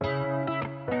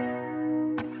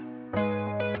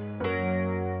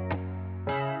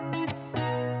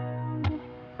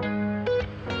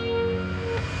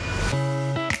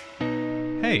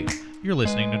Hey, you're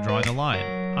listening to Drawing the Line.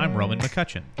 I'm Roman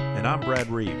McCutcheon. And I'm Brad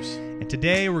Reeves. And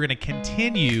today we're going to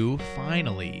continue,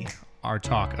 finally, our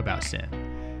talk about sin.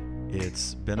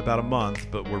 It's been about a month,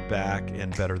 but we're back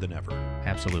and better than ever.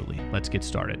 Absolutely. Let's get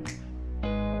started. All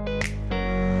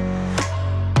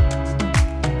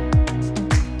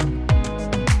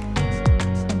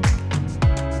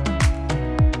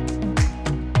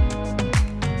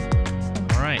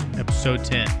right, episode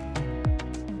 10.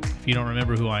 If you don't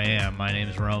remember who I am, my name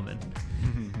is Roman.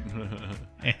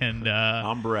 And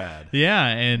I'm Brad. Yeah,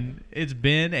 and it's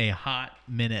been a hot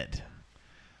minute.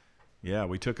 Yeah,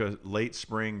 we took a late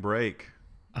spring break.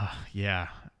 Yeah.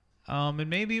 And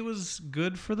maybe it was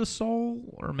good for the soul,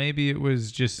 or maybe it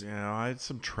was just... I had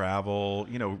some travel,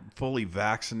 fully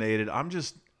vaccinated. I'm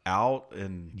just out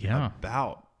and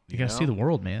about. You got to see the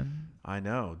world, man. I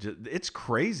know. It's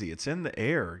crazy. It's in the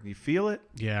air. You feel it?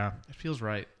 Yeah, it feels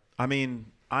right. I mean,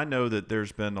 I know that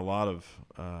there's been a lot of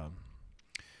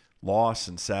loss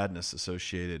and sadness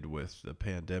associated with the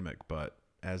pandemic, but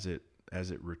as it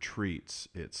retreats,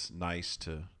 it's nice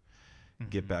to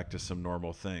get back to some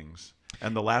normal things.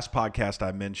 And the last podcast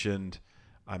I mentioned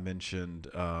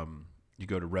you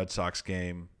go to Red Sox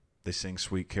game, they sing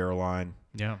Sweet Caroline.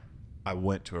 Yeah. I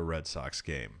went to a Red Sox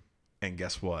game, and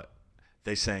guess what?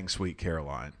 They sang Sweet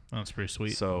Caroline. Oh, that's pretty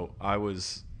sweet. So I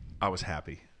was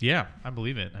happy. Yeah, I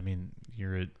believe it. I mean,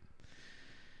 you're on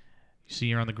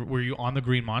the. Were you on the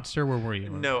Green Monster? Where were you?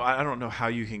 No, I don't know how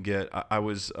you can get. I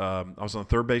was on the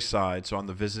third base side, so on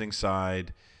the visiting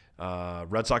side.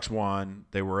 Red Sox won.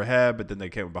 They were ahead, but then they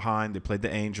came behind. They played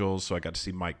the Angels, so I got to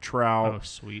see Mike Trout. Oh,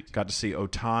 sweet. Got to see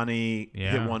Ohtani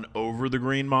hit one over the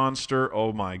Green Monster.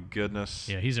 Oh, my goodness.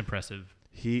 Yeah, he's impressive.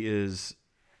 He is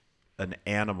an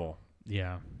animal.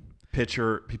 Yeah.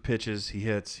 Pitcher, he pitches, he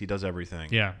hits, he does everything.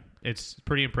 Yeah, it's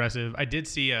pretty impressive. I did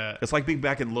see It's like being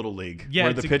back in Little League, yeah,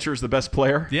 where the pitcher is the best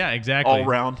player. Yeah, exactly. All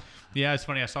around. Yeah, it's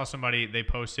funny. I saw somebody, they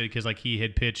posted because he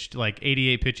had pitched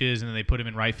 88 pitches and then they put him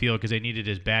in right field because they needed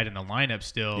his bat in the lineup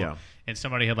still. Yeah. And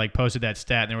somebody had posted that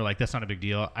stat and they were like, that's not a big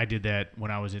deal. I did that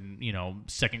when I was in,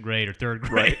 second grade or third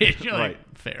grade. Right. You're right.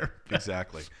 Fair.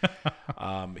 Exactly.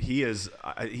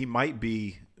 He might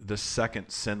be the second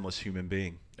sinless human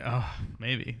being. Oh,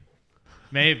 maybe.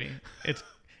 It's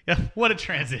what a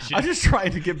transition. I'm just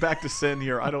trying to get back to sin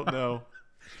here. I don't know.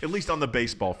 At least on the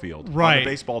baseball field. Right. On the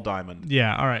baseball diamond.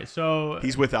 Yeah, all right. So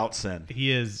he's without sin.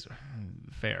 He is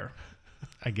fair,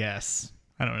 I guess.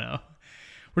 I don't know.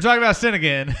 We're talking about sin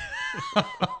again.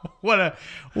 What a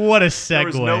segue. There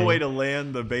was no way to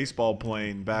land the baseball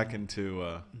plane back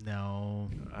into no.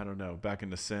 I don't know, back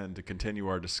into sin to continue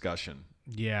our discussion.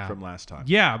 Yeah. From last time.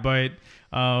 Yeah, but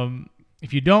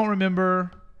if you don't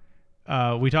remember,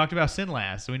 we talked about sin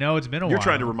last. We know it's been a while. You're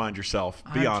trying to remind yourself.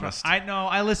 Be honest. I know.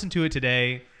 I listened to it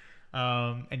today,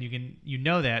 and you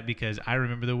know that because I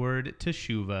remember the word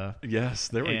teshuva. Yes,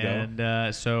 there we go.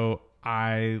 And so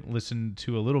I listened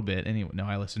to a little bit. Anyway, no,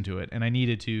 I listened to it, and I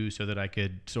needed to so that I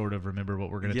could sort of remember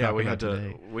what we're going to talk about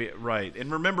today. Right,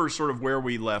 and remember sort of where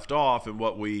we left off and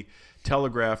what we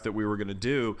telegraphed that we were going to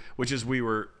do, which is we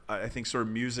were, I think, sort of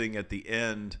musing at the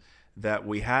end that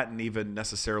we hadn't even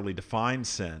necessarily defined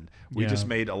sin. We just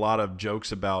made a lot of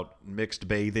jokes about mixed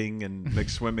bathing and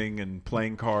mixed swimming and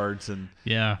playing cards and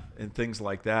things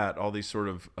like that, all these sort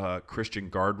of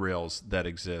Christian guardrails that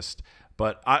exist.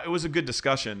 But it was a good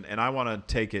discussion, and I want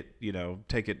to take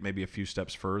it maybe a few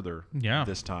steps further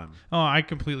this time. Oh, I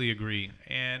completely agree.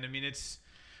 And I mean,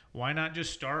 why not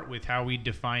just start with how we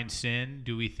define sin?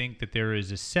 Do we think that there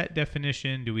is a set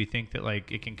definition? Do we think that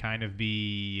it can kind of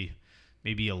be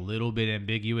maybe a little bit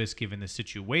ambiguous given the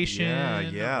situation?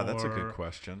 Yeah, that's a good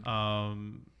question.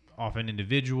 Often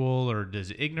individual, or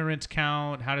does ignorance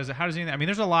count? How does anything? I mean,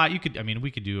 there's a lot we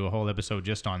could do a whole episode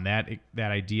just on that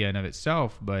idea in of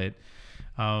itself. But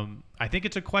I think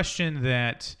it's a question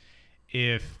that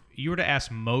if you were to ask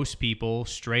most people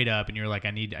straight up, and you're like, I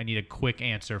need a quick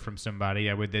answer from somebody,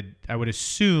 I would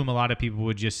assume a lot of people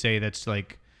would just say that's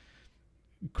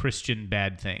Christian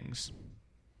bad things.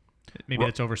 Maybe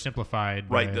that's oversimplified.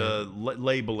 Right, the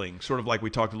labeling, sort of like we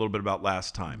talked a little bit about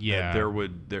last time. Yeah.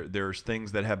 There's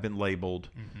things that have been labeled,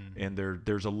 and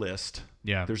there's a list.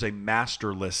 Yeah. There's a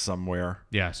master list somewhere.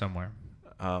 Yeah, somewhere.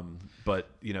 But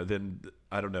then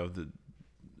I don't know,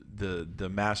 the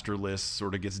master list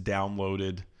sort of gets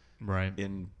downloaded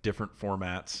in different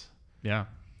formats. Yeah.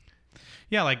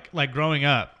 Yeah, like growing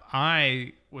up,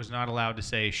 I was not allowed to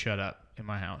say shut up in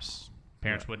my house.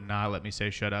 Parents would not let me say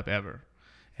shut up ever.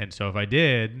 And so if I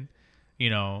did,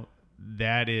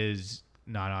 that is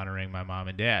not honoring my mom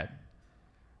and dad.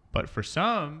 But for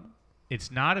some, it's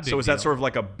not a big So is deal. that sort of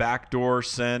like a backdoor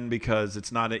sin, because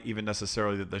it's not even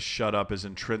necessarily that the shut up is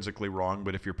intrinsically wrong,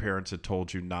 but if your parents had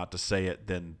told you not to say it,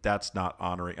 then that's not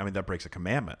honoring. I mean, that breaks a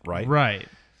commandment, right? Right.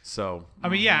 So I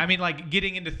mean, yeah, I mean, like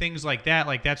getting into things like that,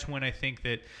 like that's when I think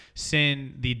that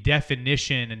sin, the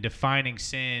definition and defining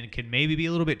sin can maybe be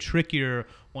a little bit trickier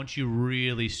once you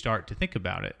really start to think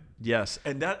about it. yes,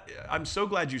 and that I'm so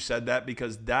glad you said that,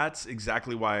 because that's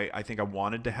exactly why I think I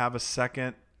wanted to have a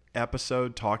second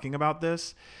episode talking about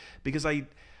this, because I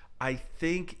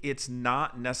think it's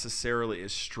not necessarily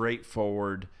as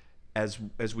straightforward as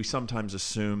we sometimes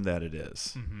assume that it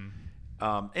is.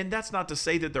 And that's not to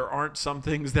say that there aren't some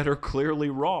things that are clearly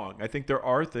wrong. I think there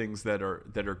are things that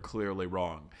are clearly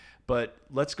wrong. But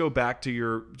let's go back to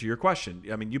your question.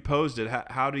 I mean, you posed it.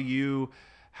 How do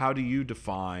you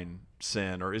define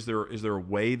sin, or is there a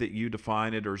way that you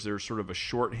define it, or is there sort of a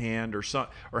shorthand,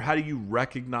 or how do you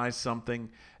recognize something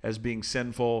as being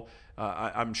sinful?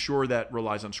 I'm sure that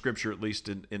relies on Scripture, at least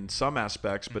in some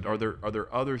aspects. But are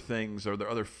there other things? Are there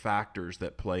other factors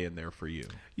that play in there for you?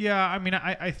 Yeah, I mean,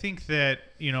 I think that,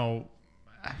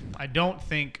 I don't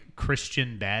think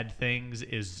Christian bad things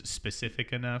is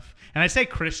specific enough. And I say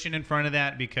Christian in front of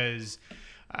that because,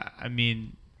 I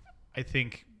mean, I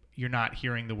think you're not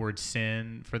hearing the word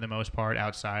sin for the most part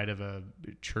outside of a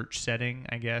church setting,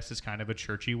 I guess. It's kind of a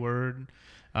churchy word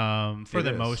for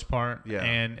the most part. Yeah.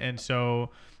 And so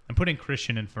I'm putting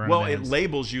Christian in front Well, of it. it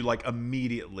labels you like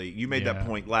immediately. You made that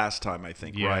point last time, I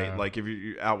think, right? Like if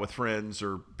you're out with friends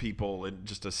or people in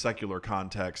just a secular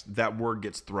context, that word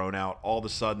gets thrown out. All of a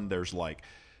sudden, there's like,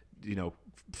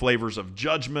 flavors of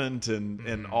judgment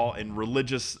and all in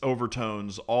religious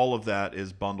overtones. All of that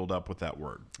is bundled up with that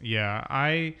word.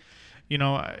 Yeah,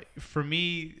 for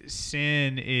me,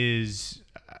 sin is.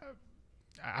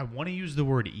 I want to use the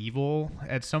word evil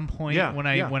at some point when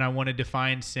I want to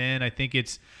define sin. I think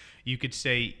you could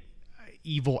say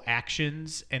evil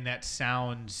actions, and that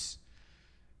sounds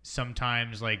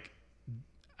sometimes like,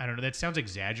 I don't know, that sounds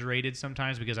exaggerated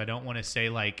sometimes, because I don't want to say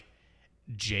like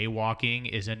jaywalking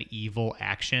is an evil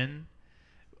action,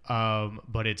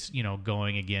 but it's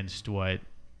going against what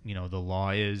the law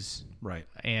is, right?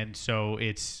 And so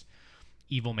it's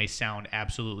evil may sound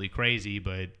absolutely crazy,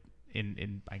 but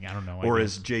I don't know. Or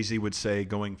as Jay-Z would say,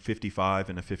 going 55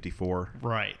 and a 54.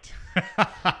 Right.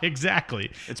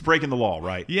 Exactly. It's breaking the law,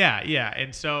 right? Yeah, yeah.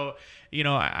 And so,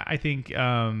 I think,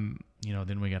 then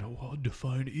we got to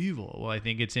define evil. Well, I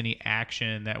think it's any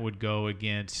action that would go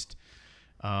against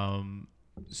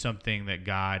something that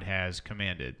God has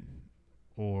commanded.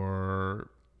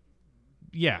 Or,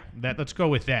 let's go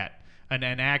with that. An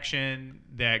action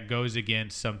that goes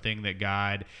against something that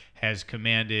God has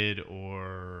commanded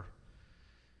or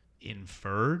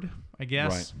inferred, I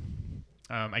guess.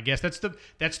 Right. I guess that's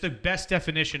the best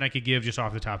definition I could give just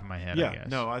off the top of my head. I guess.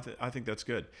 No, I think that's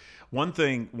good. One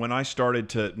thing, when I started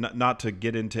to not to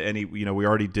get into any, we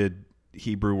already did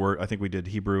Hebrew word. I think we did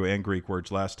Hebrew and Greek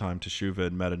words last time, teshuva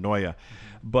and metanoia,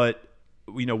 but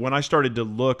when I started to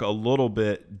look a little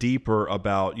bit deeper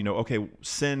about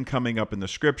sin coming up in the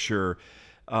Scripture.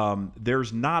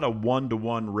 There's not a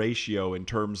 1-to-1 ratio in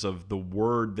terms of the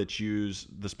word that's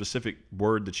used, the specific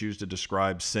word that's used to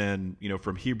describe sin,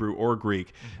 from Hebrew or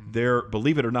Greek. There,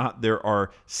 believe it or not, there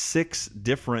are 6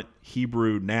 different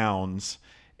Hebrew nouns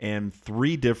and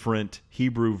 3 different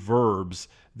Hebrew verbs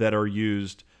that are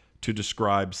used to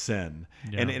describe sin.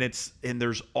 Yeah. And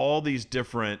there's all these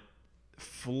different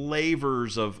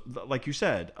flavors of, like you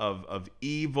said, of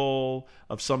evil,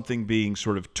 of something being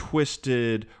sort of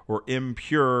twisted or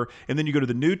impure. And then you go to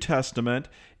the New Testament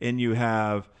and you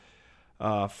have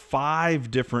 5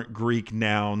 different Greek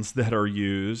nouns that are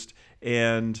used,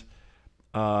 and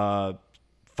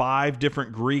 5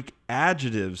 different Greek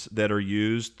adjectives that are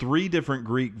used, 3 different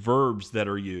Greek verbs that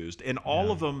are used, and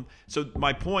all of them. So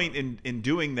my point in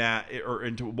doing that, or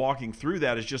into walking through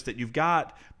that, is just that you've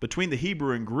got, between the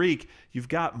Hebrew and Greek, you've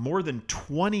got more than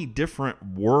 20 different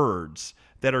words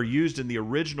that are used in the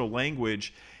original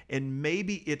language. And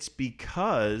maybe it's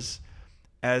because,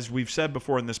 as we've said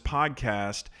before in this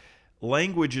podcast,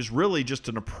 language is really just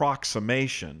an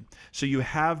approximation. So you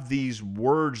have these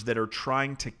words that are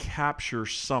trying to capture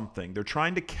something. They're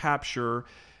trying to capture,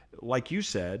 like you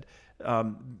said,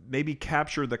 maybe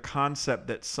capture the concept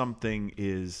that something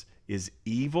is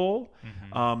evil,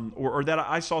 or that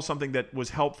I saw something that was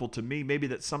helpful to me, maybe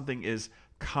that something is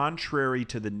contrary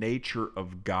to the nature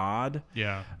of God.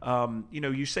 Yeah.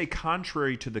 You say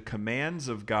contrary to the commands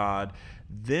of God,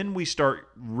 then we start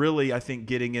really, I think,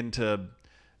 getting into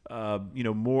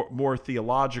more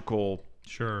theological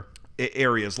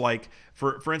areas. Like,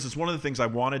 for instance, one of the things I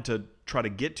wanted to try to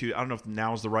get to, I don't know if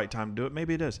now is the right time to do it.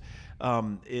 Maybe it is.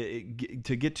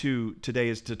 To get to today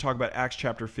is to talk about Acts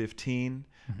chapter 15,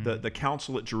 the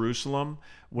council at Jerusalem,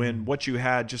 when what you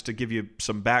had, just to give you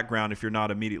some background if you're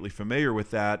not immediately familiar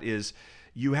with that, is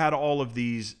you had all of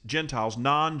these Gentiles,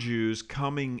 non-Jews,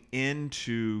 coming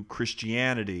into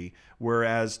Christianity,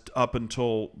 whereas up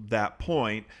until that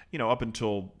point, up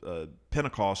until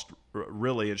Pentecost,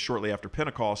 really, and shortly after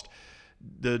Pentecost,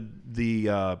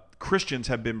 the Christians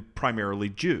have been primarily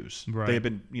Jews. Right. They have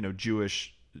been,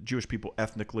 Jewish people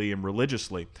ethnically and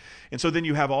religiously. And so then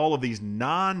you have all of these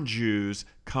non-Jews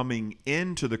coming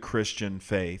into the Christian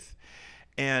faith.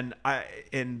 And I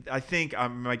think I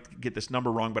might get this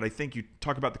number wrong, but I think you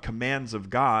talk about the commands of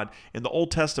God in the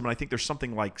Old Testament. I think there's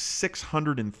something like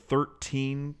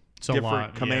 613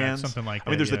 different commands. Yeah, something like that.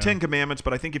 I mean, there's the 10 Commandments,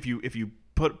 but I think if you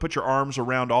put your arms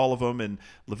around all of them in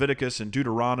Leviticus and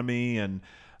Deuteronomy and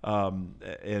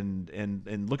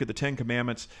look at the 10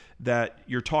 Commandments, that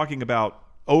you're talking about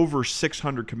over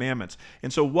 600 commandments.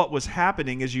 And so what was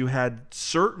happening is you had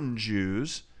certain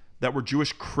Jews that were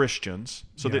Jewish Christians.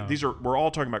 So we're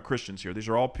all talking about Christians here. These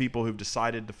are all people who've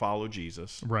decided to follow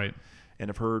Jesus. Right. And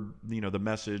have heard, the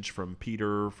message from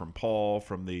Peter, from Paul,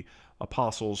 from the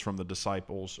apostles, from the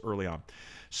disciples early on.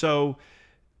 So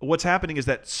what's happening is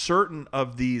that certain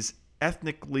of these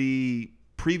ethnically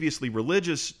previously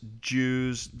religious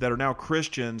Jews that are now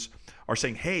Christians are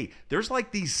saying, hey, there's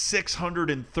like these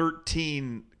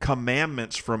 613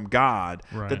 commandments from God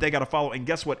that they got to follow. And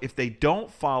guess what? If they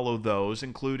don't follow those,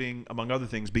 including, among other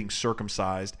things, being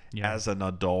circumcised as an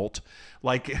adult,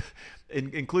 like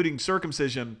including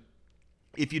circumcision,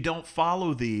 if you don't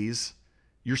follow these,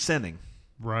 you're sinning.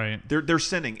 Right. They're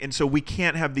sinning. And so we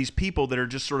can't have these people that are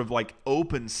just sort of like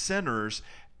open sinners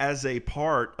as a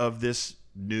part of this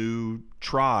new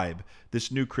tribe,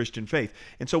 this new Christian faith.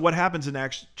 And so what happens in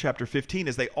Acts chapter 15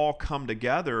 is they all come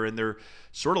together and they're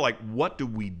sort of like, what do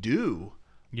we do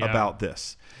about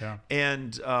this? Yeah.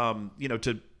 And,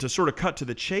 to sort of cut to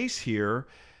the chase here,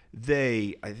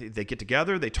 they get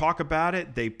together, they talk about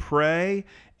it, they pray,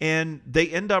 and they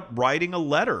end up writing a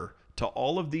letter to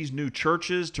all of these new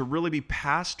churches to really be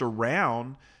passed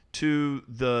around to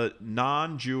the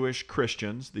non-Jewish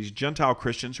Christians, these Gentile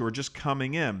Christians who are just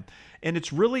coming in. And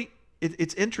it's really,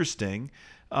 it's interesting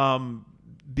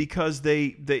because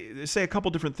they say a couple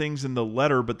different things in the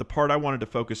letter, but the part I wanted to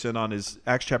focus in on is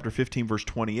Acts chapter 15, verse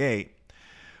 28,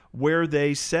 where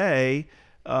they say,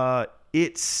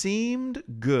 it seemed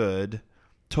good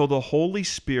to the Holy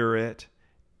Spirit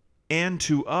and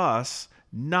to us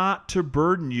not to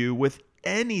burden you with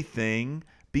anything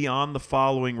beyond the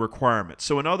following requirements.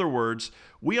 So in other words,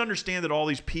 we understand that all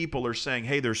these people are saying,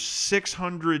 hey, there's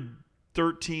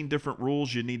 613 different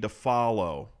rules you need to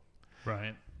follow.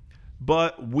 Right.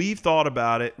 But we've thought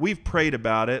about it. We've prayed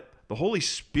about it. The Holy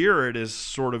Spirit is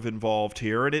sort of involved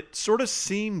here. And it sort of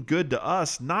seemed good to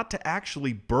us not to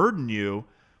actually burden you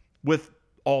with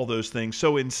all those things.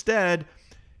 So instead,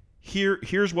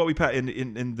 here's what we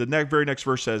in the very next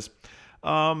verse says,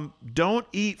 don't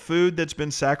eat food that's been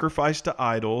sacrificed to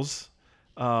idols,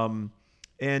 and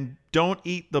don't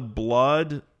eat the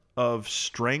blood of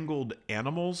strangled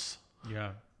animals.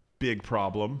 Yeah. Big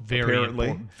problem,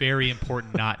 apparently. Very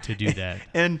important not to do that.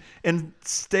 and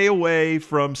stay away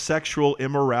from sexual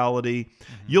immorality.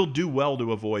 Mm-hmm. You'll do well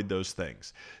to avoid those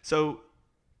things. So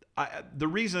the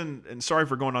reason, and sorry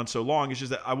for going on so long, is just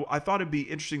that I thought it'd be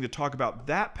interesting to talk about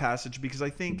that passage, because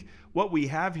I think what we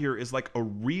have here is like a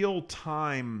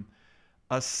real-time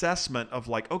assessment of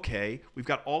like, okay, we've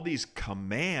got all these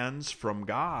commands from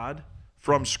God,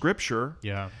 from Scripture,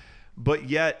 but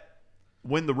yet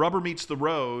when the rubber meets the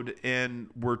road and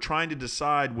we're trying to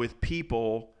decide with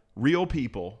people, real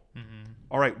people,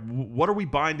 all right, what are we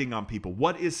binding on people?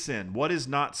 What is sin? What is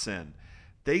not sin?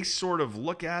 They sort of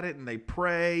look at it and they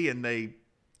pray and they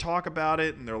talk about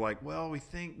it and they're like, well, we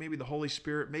think maybe the Holy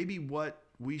Spirit, maybe what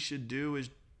we should do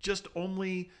is just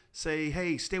only say,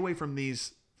 hey, stay away from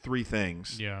these three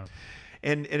things. Yeah.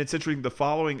 And it's interesting, the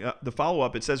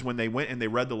follow-up, it says when they went and they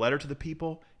read the letter to the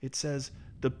people, it says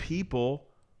the people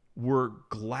were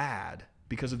glad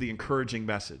because of the encouraging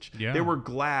message. Yeah. They were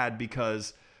glad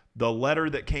because the letter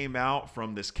that came out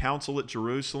from this council at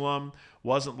Jerusalem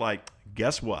wasn't like,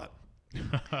 guess what?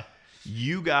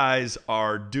 You guys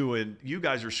are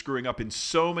screwing up in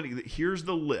so many. Here's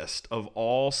the list of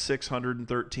all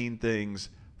 613 things.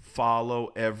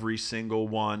 Follow every single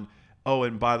one. Oh,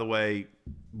 and by the way,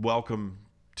 welcome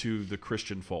to the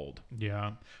Christian fold.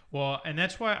 Yeah. Well, and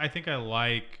that's why I think I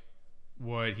like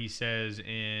what he says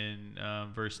in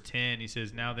verse 10. He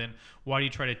says, "Now then, why do you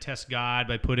try to test God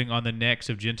by putting on the necks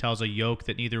of Gentiles a yoke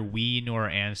that neither we nor our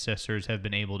ancestors have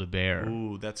been able to bear?"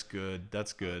 Ooh, that's good.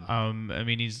 That's good. I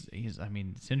mean,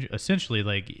 essentially,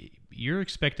 like, you're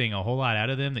expecting a whole lot out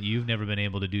of them that you've never been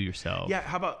able to do yourself. Yeah,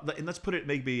 how about, and let's put it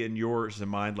maybe in yours and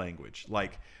mine language.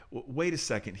 Like, wait a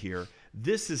second here.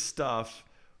 This is stuff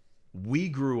we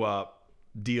grew up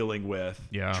dealing with,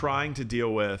 trying to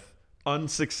deal with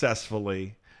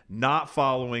unsuccessfully, not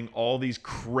following all these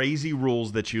crazy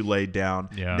rules that you laid down.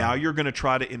 Yeah. Now you're going to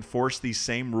try to enforce these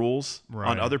same rules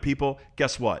on other people.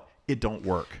 Guess what? It don't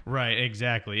work. Right,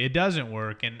 exactly. It doesn't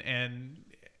work, and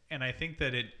I think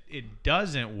that it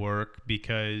doesn't work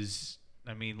because,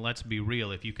 I mean, let's be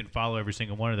real. If you can follow every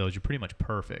single one of those, you're pretty much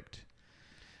perfect.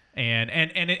 And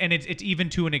it's even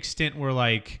to an extent where,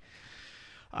 like,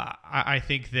 I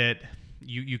think that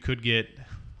you could get.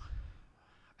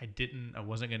 I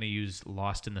wasn't going to use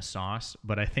lost in the sauce,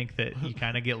 but I think that you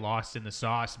kind of get lost in the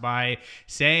sauce by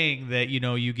saying that,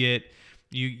 you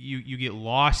get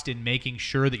lost in making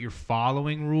sure that you're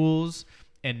following rules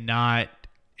and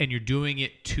you're doing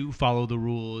it to follow the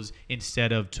rules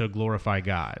instead of to glorify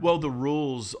God. Well, the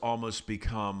rules almost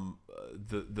become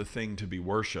the thing to be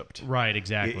worshipped. Right,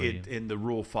 exactly. In the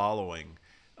rule following.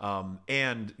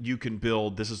 And you can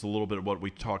build, this is a little bit of what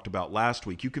we talked about last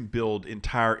week, you can build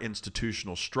entire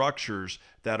institutional structures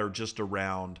that are just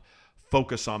around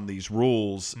focus on these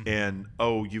rules and,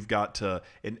 you've got to,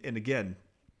 and again,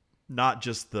 not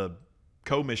just the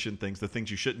commission things, the things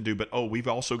you shouldn't do, but, we've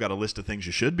also got a list of things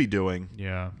you should be doing.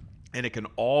 Yeah. And it can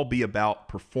all be about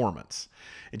performance.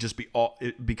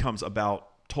 It becomes about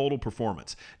total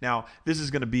performance. Now, this is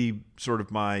going to be sort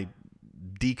of my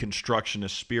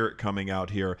deconstructionist spirit coming out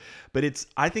here, but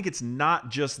I think it's not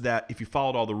just that if you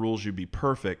followed all the rules you'd be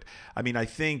perfect. I mean, I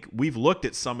think we've looked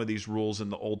at some of these rules in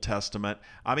the Old Testament.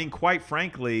 I mean, quite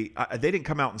frankly, they didn't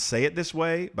come out and say it this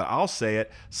way, but I'll say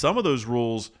it. Some of those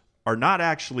rules are not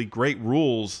actually great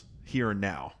rules here and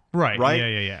now. Right.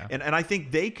 Yeah. And I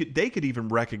think they could even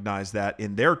recognize that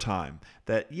in their time,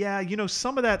 that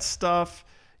some of that stuff,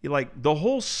 like the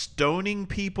whole stoning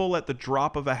people at the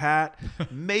drop of a hat,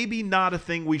 maybe not a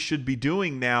thing we should be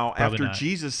doing now. Probably after not.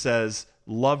 Jesus says,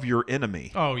 love your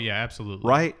enemy. Oh, yeah, absolutely.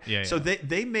 Right? Yeah. So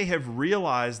they may have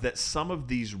realized that some of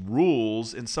these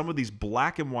rules and some of these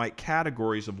black and white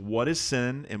categories of what is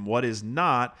sin and what is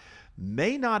not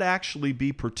may not actually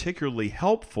be particularly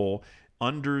helpful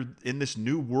in this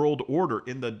new world order,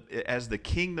 as the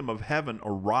kingdom of heaven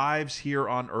arrives here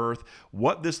on earth,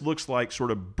 what this looks like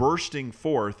sort of bursting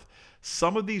forth.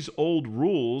 Some of these old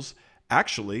rules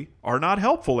actually are not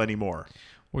helpful anymore.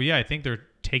 Well, yeah, I think they're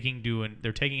taking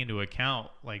into account,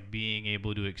 like, being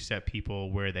able to accept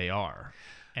people where they are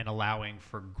and allowing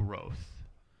for growth.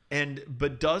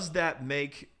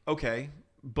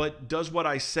 But does what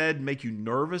I said make you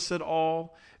nervous at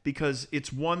all? Because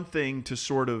it's one thing to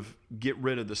sort of get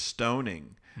rid of the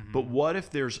stoning, but what if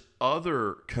there's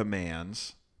other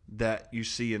commands that you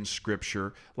see in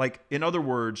Scripture? Like, in other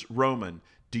words, Roman,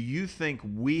 do you think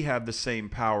we have the same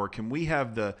power? Can we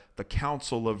have the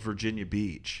Council of Virginia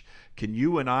Beach? Can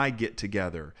you and I get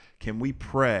together? Can we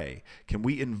pray? Can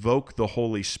we invoke the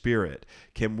Holy Spirit?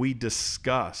 Can we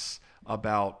discuss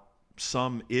about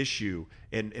some issue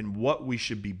and what we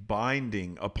should be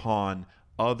binding upon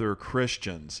other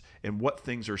Christians and what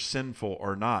things are sinful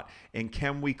or not? And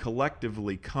can we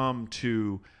collectively come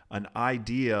to an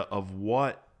idea of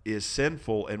what is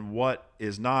sinful and what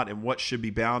is not, and what should be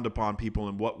bound upon people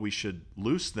and what we should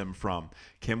loose them from?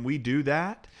 Can we do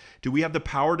that? Do we have the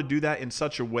power to do that in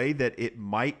such a way that it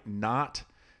might not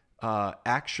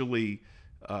actually,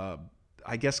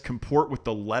 comport with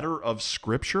the letter of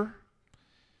Scripture?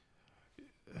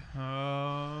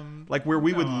 Like where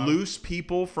we would loose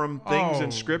people from things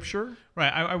in Scripture?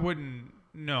 Right. I wouldn't.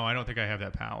 No, I don't think I have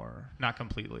that power. Not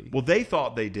completely. Well, they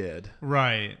thought they did.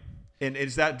 Right. And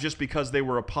is that just because they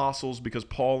were apostles, because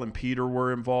Paul and Peter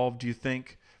were involved, do you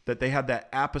think? That they had that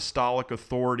apostolic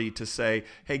authority to say,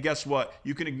 hey, guess what?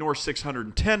 You can ignore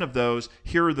 610 of those.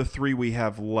 Here are the 3 we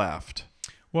have left.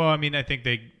 Well, I mean, I think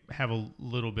they have a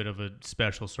little bit of a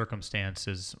special circumstance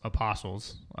as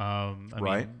apostles. I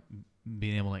mean,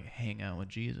 being able to, like, hang out with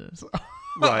Jesus.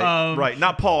 Right.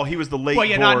 Not Paul. He was the late. Well,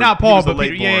 yeah, born. not Paul, but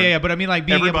Peter. Yeah. But I mean, like,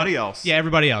 being everybody else. Yeah,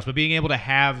 everybody else. But being able to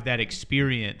have that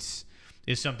experience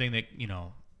is something that,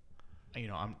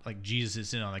 I'm like, Jesus is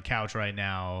sitting on the couch right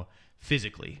now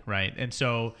physically, right? And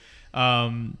so,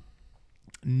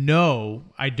 no,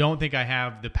 I don't think I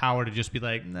have the power to just be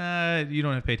like, nah, you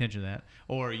don't have to pay attention to that,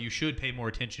 or you should pay more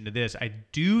attention to this. I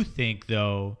do think,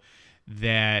 though,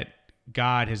 that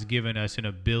God has given us an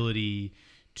ability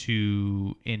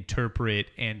to interpret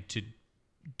and to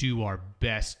do our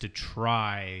best to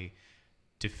try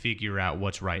to figure out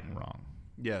what's right and wrong.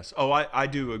 Yes. Oh, I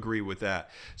do agree with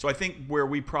that. So I think where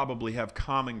we probably have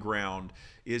common ground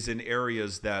is in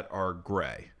areas that are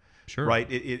gray. Sure.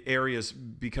 Right. It areas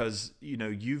because,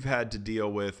 you've had to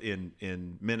deal with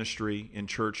in ministry, in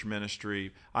church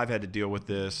ministry. I've had to deal with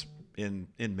this in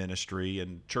ministry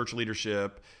and church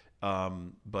leadership,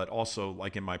 but also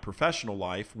like in my professional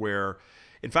life where,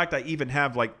 in fact, I even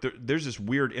have there's this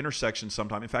weird intersection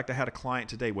sometimes. In fact, I had a client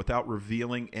today without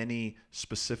revealing any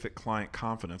specific client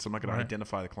confidence. I'm not going to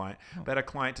identify the client. But I had a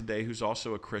client today who's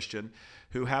also a Christian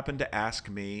who happened to ask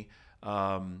me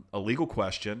a legal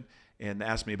question and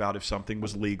asked me about if something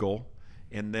was legal.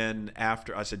 And then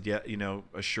after I said,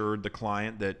 assured the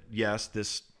client that yes,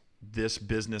 this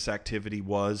business activity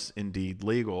was indeed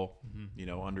legal,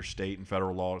 under state and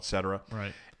federal law, et cetera.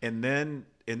 Right. And then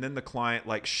the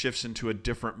client shifts into a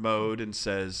different mode and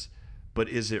says, but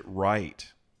is it right?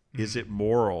 Is it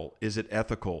moral? Is it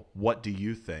ethical? What do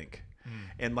you think?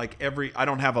 And I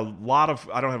don't have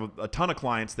a ton of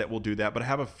clients that will do that, but I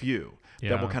have a few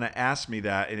that will kind of ask me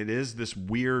that. And it is this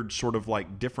weird sort of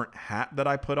different hat that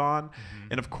I put on.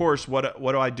 And of course, what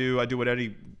do? I do what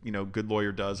any, good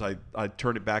lawyer does. I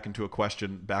turn it back into a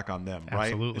question back on them,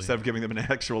 right? Absolutely. Instead of giving them an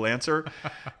actual answer,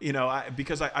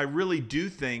 because I really do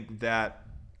think that,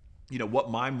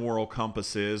 what my moral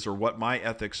compass is or what my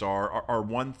ethics are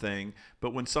one thing.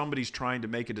 But when somebody's trying to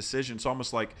make a decision, it's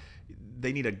almost like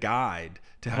they need a guide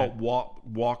to help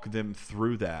walk them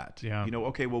through that. Yeah.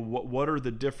 Okay, well, what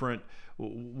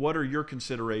are your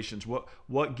considerations?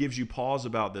 What gives you pause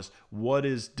about this? Where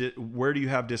do you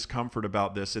have discomfort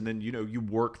about this? And then, you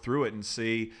work through it and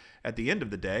see at the end of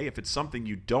the day, if it's something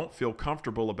you don't feel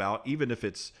comfortable about, even if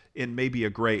it's in maybe a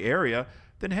gray area,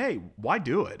 then hey, why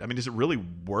do it? I mean, is it really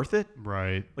worth it?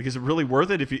 Right. Is it really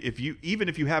worth it? If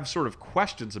you have sort of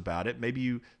questions about it, maybe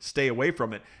you stay away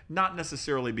from it, not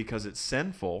necessarily because it's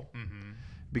sinful,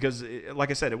 because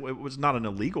like I said, it was not an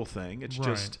illegal thing. It's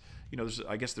just,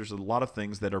 I guess there's a lot of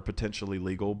things that are potentially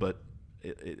legal, but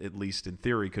at least in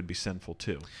theory could be sinful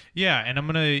too. Yeah.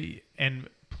 And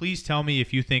please tell me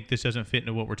if you think this doesn't fit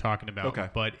into what we're talking about. Okay.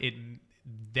 But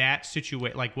that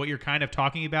situation, what you're kind of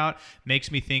talking about,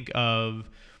 makes me think of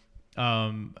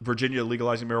Virginia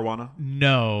legalizing marijuana?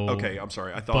 No. Okay, I'm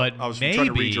sorry. I thought I was trying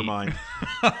to read your mind.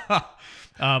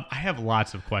 I have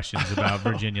lots of questions about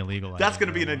Virginia legalizing. That's going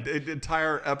to be an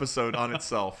entire episode on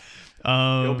itself.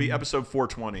 It'll be episode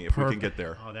 420 if we can get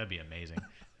there. Oh, that'd be amazing.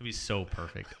 That'd be so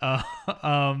perfect.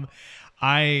 I'm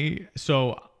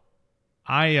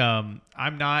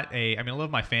not I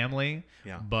love my family,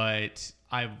 but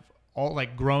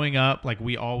growing up,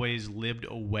 we always lived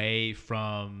away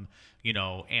from,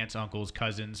 aunts, uncles,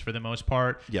 cousins for the most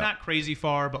part. Yeah. Not crazy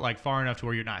far, but far enough to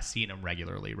where you're not seeing them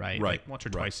regularly, right? Right. Once or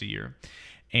twice a year.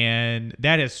 And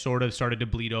that has sort of started to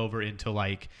bleed over into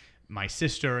my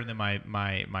sister and then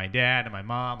my dad and my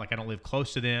mom. I don't live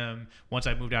close to them. Once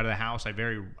I moved out of the house, I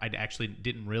actually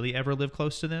didn't really ever live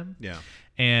close to them. Yeah.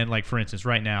 And for instance,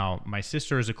 right now, my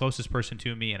sister is the closest person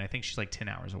to me, and I think she's 10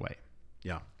 hours away.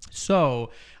 Yeah.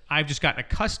 So I've just gotten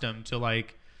accustomed to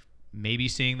maybe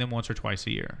seeing them once or twice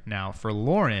a year. Now for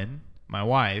Lauren, my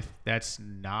wife, that's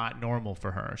not normal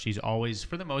for her. She's always,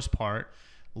 for the most part,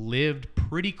 lived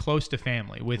pretty close to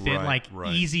family within Right.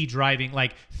 easy driving,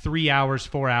 3 hours,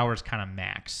 4 hours kind of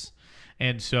max.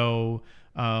 And so,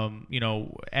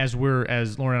 as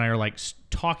Lauren and I are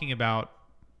talking about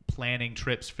planning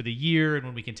trips for the year and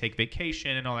when we can take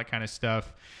vacation and all that kind of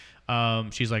stuff,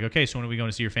 she's like, okay, so when are we going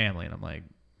to see your family? And I'm like,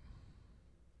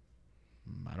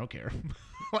 I don't care.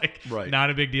 Right. Not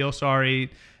a big deal. Sorry,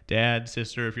 dad,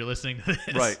 sister, if you're listening to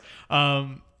this. Right.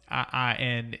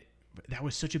 And that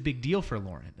was such a big deal for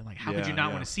Lauren. And how could you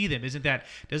not want to see them? Doesn't that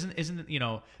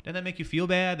make you feel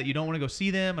bad that you don't want to go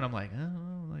see them? And I'm like,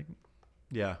 oh,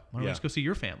 yeah. Why don't we just go see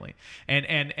your family?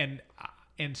 And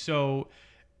so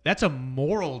that's a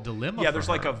moral dilemma. Yeah, there's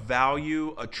her. a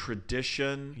value, a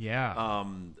tradition,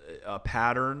 a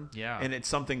pattern, and it's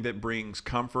something that brings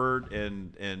comfort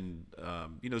and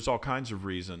there's all kinds of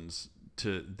reasons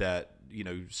to that.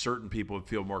 Certain people would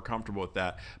feel more comfortable with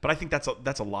that, but I think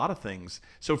that's a lot of things.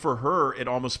 So for her, it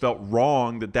almost felt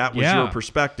wrong that was your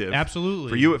perspective. Absolutely.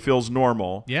 For you, it feels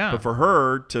normal. Yeah. But for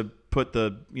her to put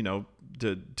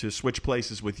to switch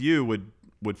places with you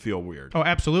would feel weird. Oh,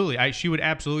 absolutely. She would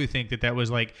absolutely think that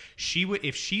was she would,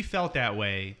 if she felt that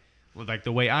way,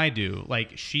 the way I do,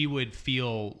 she would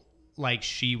feel like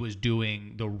she was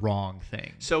doing the wrong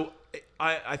thing. So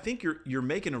I think you're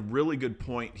making a really good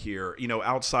point here.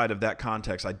 Outside of that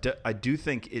context, I do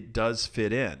think it does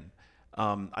fit in.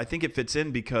 I think it fits in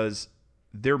because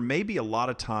there may be a lot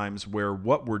of times where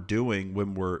what we're doing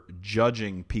when we're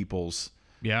judging people's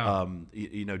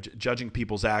judging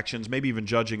people's actions, maybe even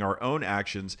judging our own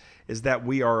actions, is that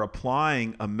we are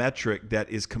applying a metric that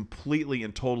is completely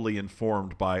and totally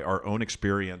informed by our own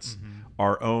experience,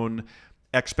 our own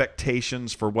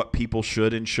expectations for what people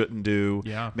should and shouldn't do,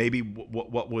 maybe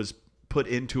what was put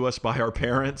into us by our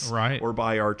parents or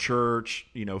by our church,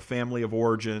 family of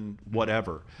origin,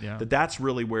 whatever. That's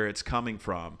really where it's coming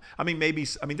from.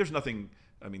 There's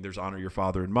honor your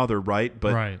father and mother, right?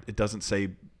 But it doesn't say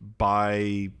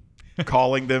by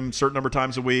calling them certain number of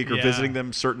times a week or visiting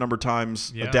them certain number of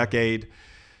times a decade.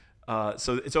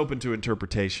 So it's open to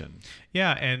interpretation.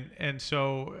 Yeah. And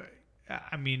so,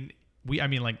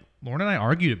 Lauren and I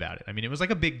argued about it. It was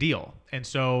like a big deal. And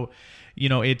so,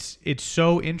 it's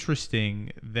so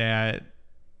interesting that,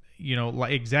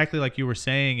 exactly like you were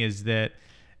saying, is that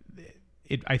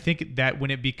I think that when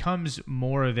it becomes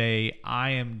more of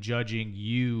I am judging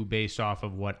you based off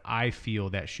of what I feel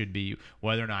that should be,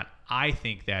 whether or not I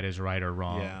think that is right or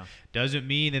wrong, doesn't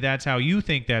mean that that's how you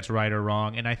think that's right or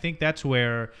wrong. And I think that's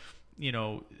where,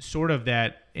 sort of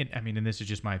that, and this is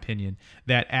just my opinion,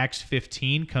 that Acts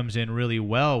 15 comes in really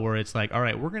well, where it's like, all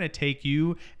right, we're going to take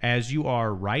you as you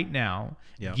are right now,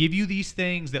 give you these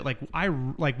things that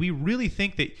we really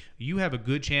think that you have a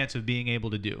good chance of being able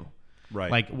to do. Right.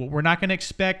 Like, we're not going to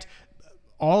expect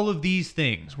all of these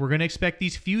things. We're going to expect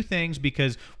these few things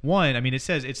because, one, it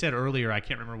said earlier, I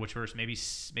can't remember which verse, maybe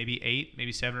 7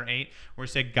 or 8, where it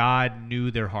said God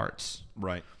knew their hearts.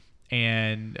 Right.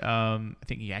 And I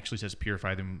think he actually says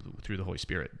purify them through the Holy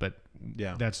Spirit. But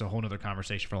that's a whole other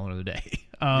conversation for another day.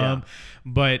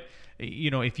 But,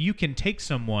 if you can take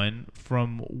someone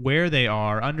from where they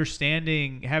are,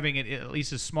 having at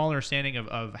least a small understanding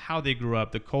of how they grew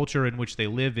up, the culture in which they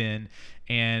live in,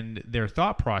 and their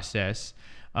thought process,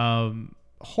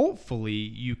 hopefully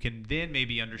you can then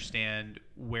maybe understand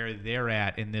where they're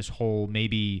at in this whole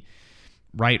maybe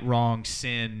right, wrong,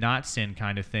 sin, not sin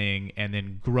kind of thing, and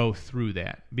then grow through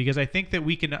that. Because I think that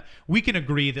we can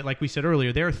agree that, like we said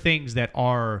earlier, there are things that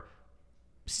are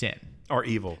sin. Are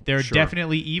evil. They're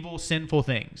definitely evil, sinful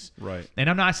things. Right. And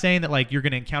I'm not saying that you're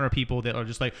going to encounter people that are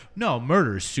just like, no,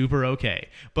 murder is super okay.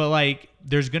 But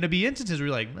there's going to be instances where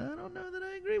you're like, I don't know that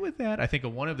I agree with that. I think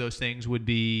one of those things would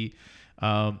be,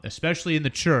 especially in the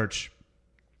church,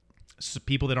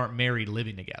 people that aren't married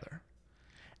living together.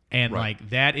 And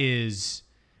that is,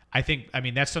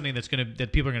 that's something that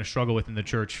people are going to struggle with in the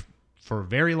church for a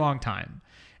very long time.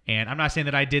 And I'm not saying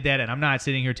that I did that, and I'm not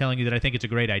sitting here telling you that I think it's a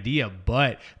great idea,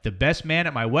 but the best man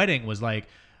at my wedding was like,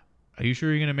 are you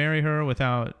sure you're going to marry her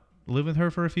without living with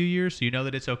her for a few years so you know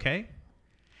that it's okay?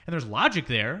 And there's logic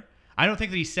there. I don't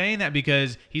think that he's saying that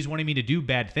because he's wanting me to do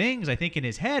bad things. I think in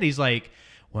his head, he's like,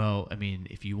 well,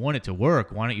 if you want it to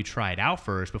work, why don't you try it out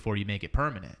first before you make it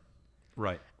permanent?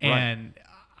 Right. And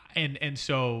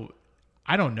so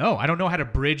I don't know. I don't know how to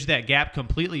bridge that gap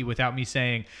completely without me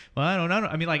saying, well, I don't know.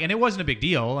 And it wasn't a big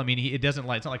deal. It's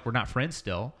not like we're not friends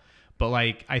still. But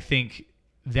I think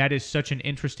that is such an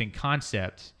interesting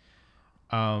concept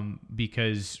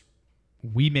because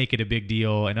we make it a big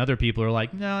deal and other people are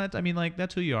like, no,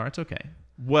 that's who you are. It's okay.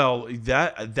 Well,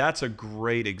 that's a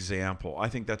great example. I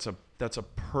think that's a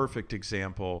perfect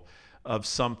example of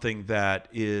something that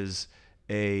is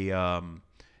a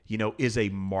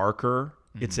marker.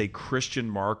 Mm-hmm. It's a Christian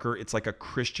marker. It's like a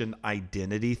Christian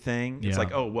identity thing. It's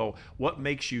like, oh, well, what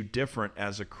makes you different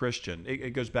as a Christian?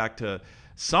 It goes back to,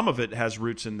 some of it has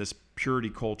roots in this purity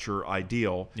culture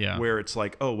ideal where it's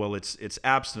like, oh, well, it's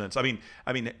abstinence.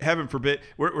 Heaven forbid,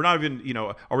 we're not even,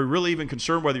 are we really even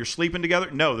concerned whether you're sleeping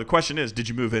together? No, the question is, did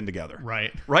you move in together?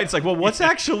 Right. It's like, well, what's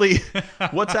actually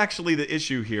the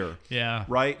issue here? Yeah.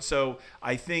 Right. So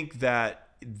I think that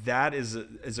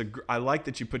I like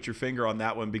that you put your finger on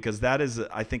that one, because that is,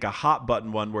 I think, a hot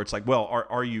button one where it's like, well,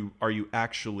 are you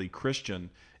actually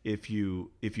Christian if you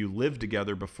live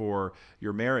together before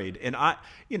you're married? And I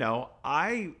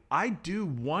do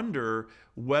wonder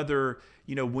whether,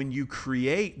 when you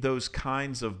create those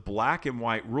kinds of black and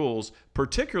white rules,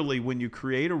 particularly when you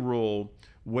create a rule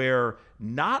where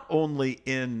not only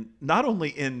in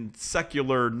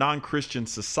secular non-Christian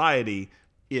society,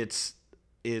 it's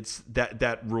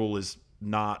that rule is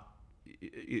not,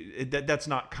 that's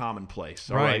not commonplace.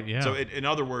 All right. Yeah. So in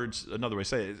other words, another way to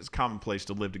say it, it's commonplace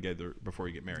to live together before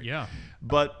you get married. Yeah.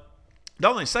 But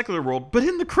not only in the secular world, but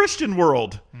in the Christian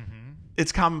world,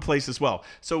 it's commonplace as well.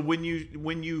 So when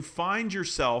you find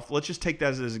yourself, let's just take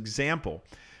that as an example.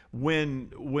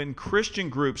 When Christian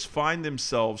groups find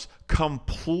themselves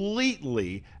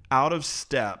completely out of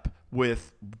step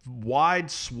with wide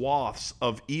swaths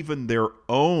of even their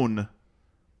own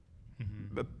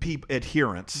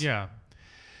adherents, Yeah.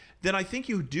 then I think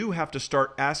you do have to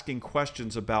start asking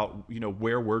questions about,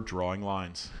 where we're drawing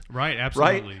lines. Right.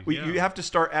 Absolutely. Right? Yeah. You have to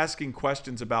start asking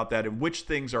questions about that and which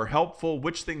things are helpful,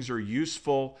 which things are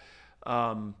useful.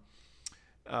 And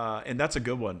that's a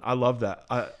good one. I love that.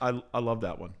 I love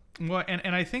that one. Well,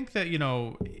 and I think that,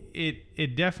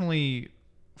 it definitely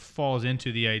falls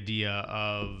into the idea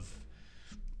of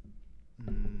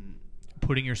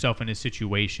putting yourself in a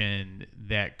situation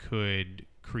that could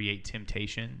create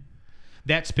temptation.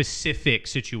 That specific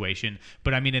situation,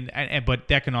 but I mean, but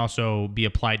that can also be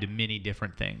applied to many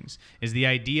different things. Is the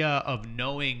idea of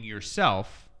knowing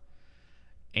yourself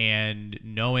and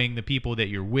knowing the people that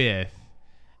you're with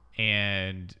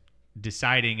and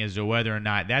deciding as to whether or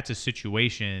not that's a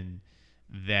situation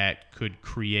that could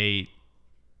create,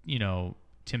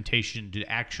 temptation to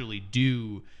actually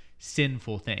do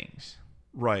sinful things.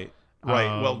 Right.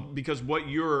 Well, because I'm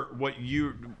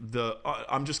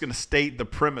just going to state the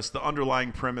premise, the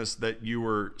underlying premise that you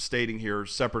were stating here,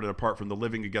 separate and apart from the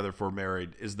living together for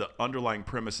married, is the underlying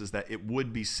premise is that it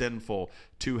would be sinful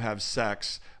to have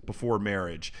sex before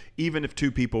marriage, even if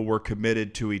two people were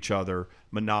committed to each other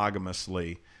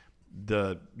monogamously.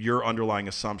 Your underlying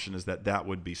assumption is that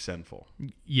would be sinful.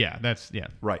 Yeah,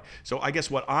 right. So I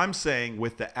guess what I'm saying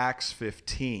with the Acts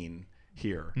 15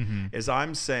 here is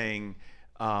I'm saying.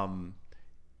 And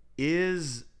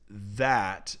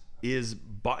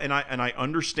I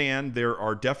understand there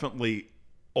are definitely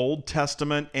Old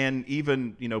Testament and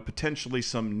even potentially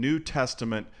some New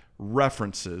Testament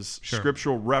references,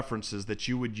 scriptural references that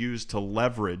you would use to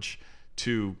leverage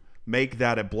to make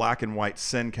that a black and white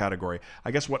sin category. I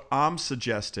guess what I'm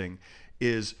suggesting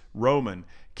is, Roman,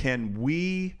 can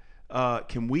we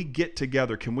get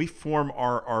together? Can we form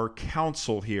our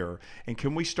council here, and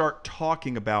can we start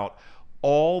talking about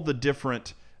all the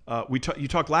different, you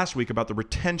talked last week about the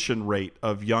retention rate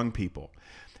of young people.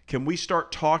 Can we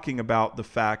start talking about the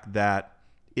fact that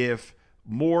if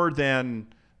more than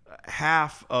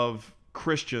half of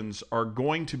Christians are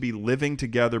going to be living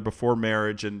together before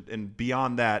marriage, and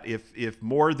beyond that, if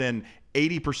more than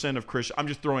 80% of Christians, I'm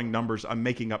just throwing numbers, I'm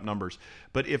making up numbers,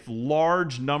 but if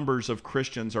large numbers of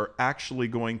Christians are actually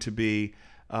going to be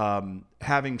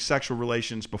having sexual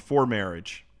relations before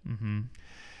marriage,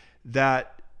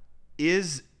 that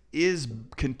is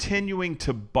continuing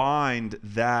to bind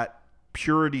that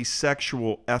purity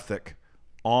sexual ethic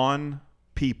on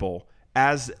people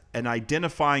as an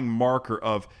identifying marker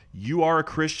of, you are a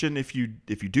Christian if you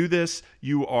do this,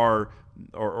 you are,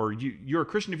 or you're a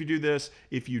Christian if you do this.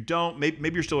 If you don't, maybe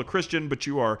you're still a Christian, but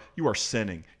you are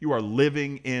sinning. You are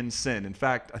living in sin. In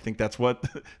fact, I think that's what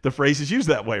the phrase is used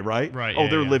that way, right? Right. Oh,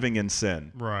 they're living in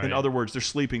sin. Right. In other words, they're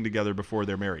sleeping together before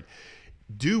they're married.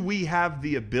 Do we have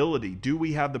the ability? Do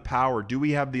we have the power? Do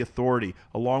we have the authority,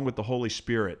 along with the Holy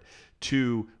Spirit,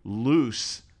 to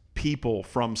loose people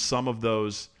from some of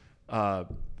those,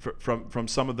 from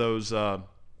some of those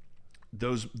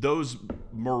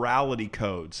morality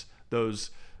codes,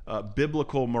 those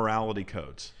biblical morality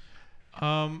codes?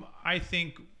 I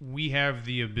think we have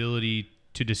the ability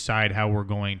to decide how we're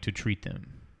going to treat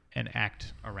them and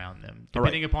act around them,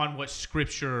 depending upon what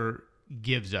Scripture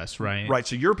gives us, right? Right.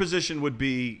 So your position would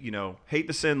be, hate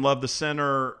the sin, love the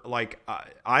sinner. Like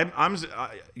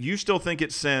you still think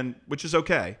it's sin, which is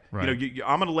okay. Right.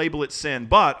 I'm going to label it sin,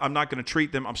 but I'm not going to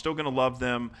treat them. I'm still going to love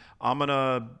them. I'm going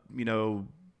to,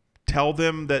 tell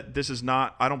them that this is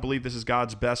not. I don't believe this is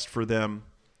God's best for them.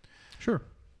 Sure.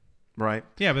 Right.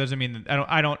 Yeah, but that doesn't mean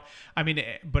that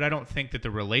but I don't think that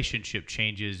the relationship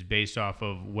changes based off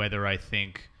of whether I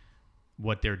think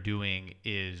what they're doing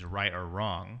is right or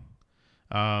wrong.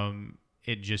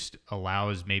 It just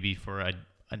allows maybe for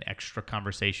an extra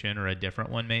conversation or a different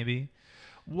one, maybe.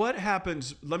 What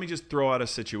happens? Let me just throw out a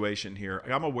situation here.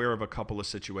 I'm aware of a couple of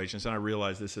situations, and I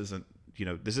realize this isn't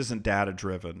data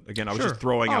driven. Again, I was just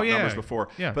throwing out numbers before,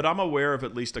 but I'm aware of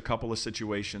at least a couple of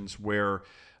situations where,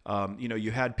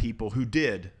 you had people who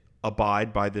did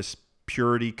abide by this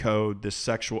purity code, this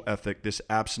sexual ethic, this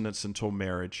abstinence until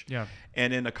marriage. Yeah.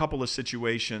 And in a couple of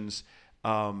situations,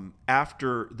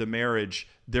 after the marriage,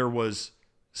 there was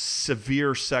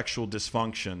severe sexual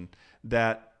dysfunction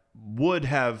that would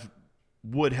have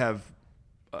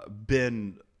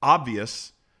been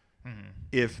obvious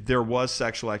if there was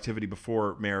sexual activity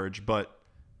before marriage, but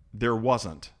there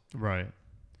wasn't. Right.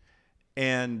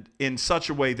 And in such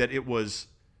a way that it was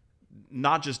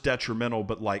not just detrimental,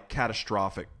 but like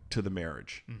catastrophic to the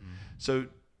marriage. So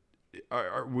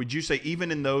would you say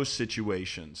even in those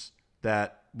situations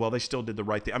that, well, they still did the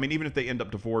right thing? I mean, even if they end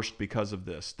up divorced because of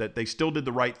this, that they still did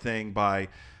the right thing by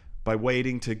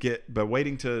waiting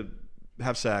to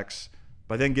have sex,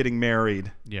 by then getting married,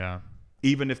 Yeah.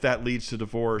 even if that leads to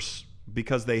divorce,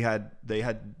 because they had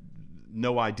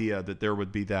no idea that there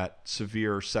would be that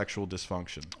severe sexual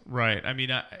dysfunction. Right. I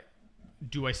mean,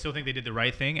 do I still think they did the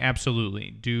right thing?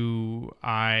 Absolutely. Do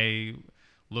I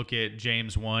look at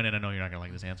James 1, and I know you're not going to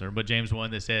like this answer, but James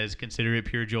 1 that says, consider it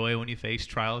pure joy when you face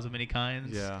trials of many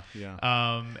kinds.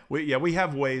 Yeah. We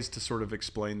have ways to sort of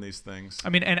explain these things. I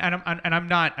mean, and I'm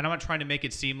not trying to make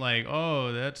it seem like,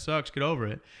 oh, that sucks, get over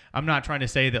it. I'm not trying to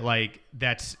say that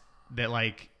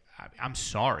I'm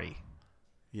sorry.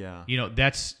 Yeah.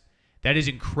 That is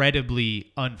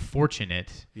incredibly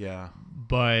unfortunate. Yeah.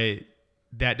 But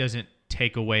that doesn't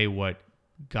take away what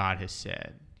God has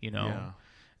said, Yeah.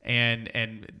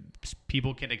 And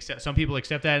people can accept. Some people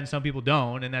accept that, and some people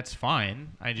don't, and that's fine.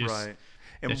 I just right.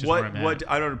 And that's just where I'm what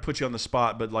at. I don't want to put you on the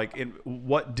spot, but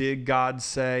what did God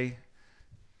say?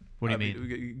 What do you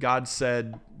mean? God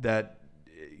said that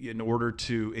in order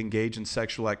to engage in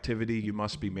sexual activity, you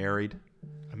must be married.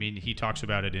 I mean, he talks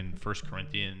about it in 1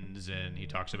 Corinthians, and he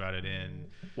talks about it in.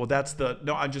 Well,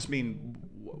 I just mean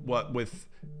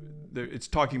it's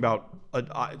talking about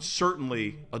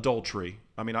certainly adultery.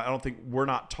 I mean, I don't think we're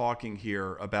not talking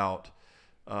here about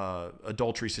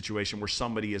adultery situation where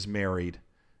somebody is married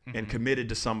and committed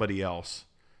to somebody else,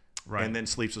 right, and then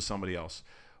sleeps with somebody else.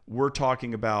 We're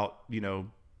talking about,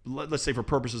 let's say for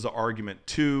purposes of argument,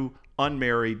 two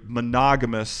unmarried,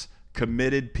 monogamous,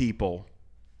 committed people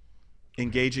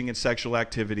engaging in sexual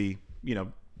activity.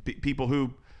 People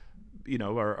who,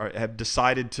 have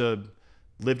decided to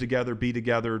live together,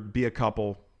 be a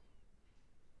couple.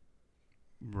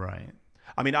 Right.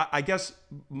 I mean, I guess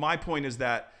my point is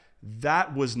that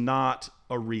was not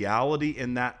a reality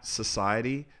in that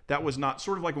society. That was not,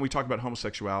 sort of like when we talk about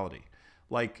homosexuality.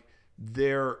 Like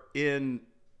there in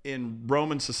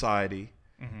Roman society,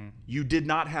 you did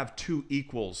not have two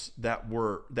equals that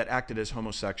acted as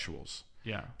homosexuals.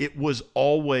 Yeah. It was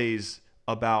always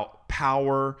about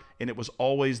power, and it was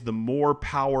always the more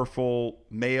powerful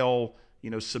male,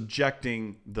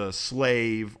 subjecting the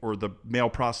slave or the male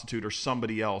prostitute or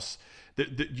somebody else.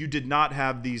 That you did not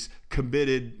have these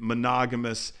committed,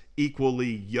 monogamous,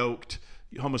 equally yoked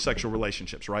homosexual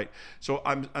relationships, right? So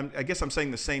I guess I'm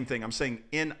saying the same thing. I'm saying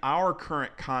in our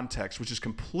current context, which is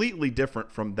completely different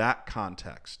from that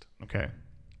context. Okay.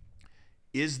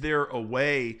 Is there a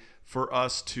way for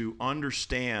us to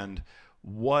understand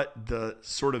what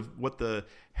the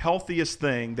healthiest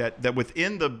thing that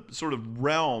within the sort of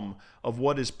realm of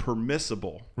what is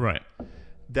permissible, right,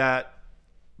 that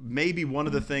maybe one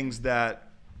of the things that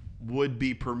would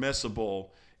be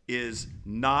permissible is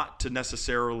not to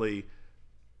necessarily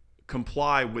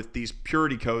comply with these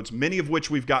purity codes, many of which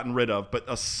we've gotten rid of,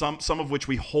 but some of which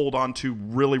we hold on to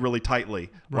really, really tightly,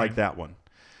 right, like that one.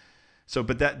 So,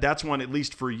 but that's one, at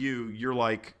least for you, you're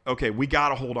like, okay, we got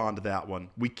to hold on to that one.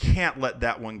 We can't let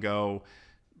that one go,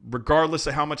 regardless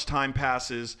of how much time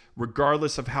passes,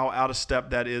 regardless of how out of step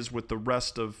that is with the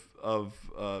rest of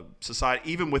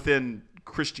society, even within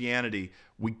Christianity.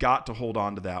 We got to hold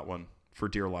on to that one for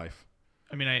dear life.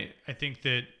 I mean, I think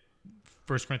that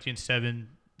 1 Corinthians 7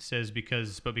 says,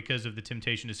 because of the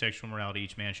temptation to sexual immorality,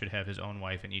 each man should have his own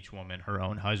wife and each woman her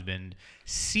own husband.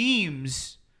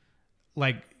 Seems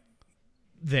like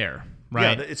there,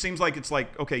 right? Yeah, it seems like it's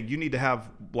like, okay, you need to have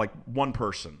like one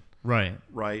person, right,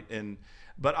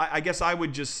 but I guess I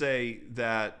would just say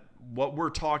that what we're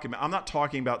talking about, I'm not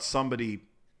talking about somebody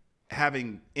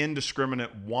having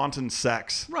indiscriminate, wanton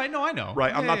sex. Right, no, I know.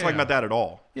 Right, I'm not talking about that at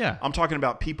all. Yeah. I'm talking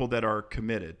about people that are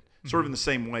committed, sort of in the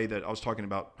same way that I was talking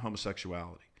about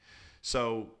homosexuality.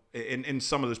 So, and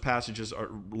some of those passages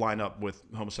line up with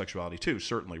homosexuality too,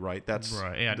 certainly, right? That's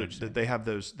right. Yeah, they have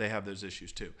those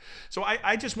issues too. So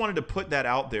I just wanted to put that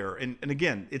out there. And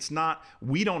again, it's not,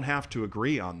 we don't have to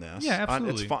agree on this. Yeah,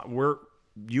 absolutely. It's fine.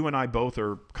 You and I both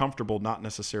are comfortable not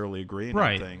necessarily agreeing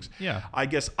on things. Yeah. I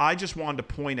guess I just wanted to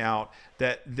point out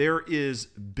that there is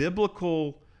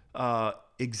biblical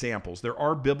examples. There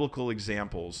are biblical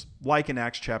examples, like in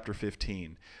Acts chapter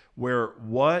 15, where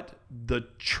what the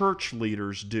church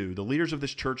leaders do, the leaders of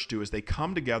this church do, is they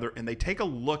come together and they take a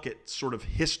look at sort of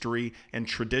history and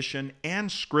tradition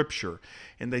and scripture,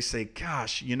 and they say,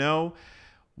 gosh,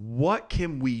 what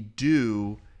can we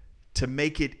do to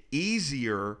make it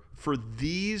easier for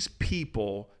these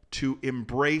people to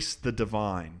embrace the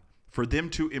divine, for them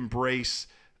to embrace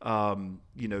the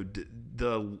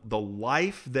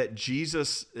life that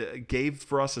Jesus gave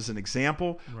for us as an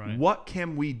example. Right. What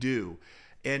can we do?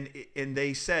 And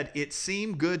they said, it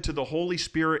seemed good to the Holy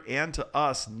Spirit and to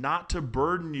us not to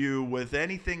burden you with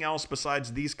anything else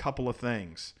besides these couple of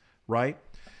things, right?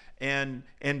 And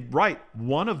right,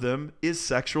 one of them is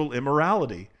sexual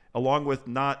immorality. along with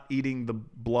not eating the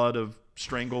blood of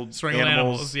strangled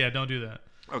animals. Yeah, don't do that.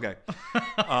 Okay.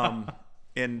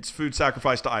 And food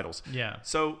sacrificed to idols. Yeah.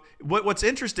 So what's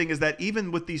interesting is that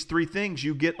even with these three things,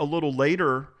 you get a little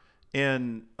later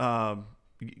in,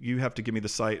 you have to give me the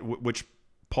site, which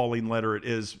Pauline letter it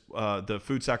is, the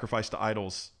food sacrifice to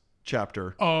idols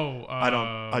chapter.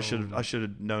 I should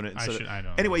have known it. I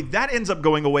don't. Anyway, that ends up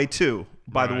going away too,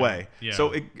 by the way. Yeah.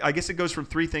 So I guess it goes from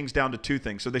three things down to two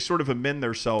things. So they sort of amend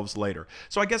themselves later.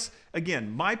 So I guess,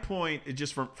 again, my point,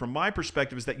 just from my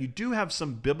perspective, is that you do have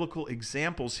some biblical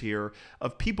examples here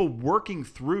of people working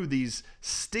through these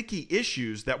sticky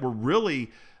issues that were really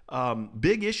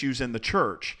big issues in the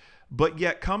church, but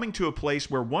yet coming to a place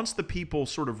where once the people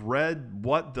sort of read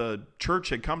what the church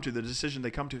had come to, the decision they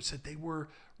come to, it said they were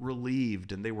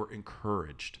relieved and they were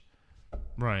encouraged.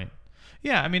 Right.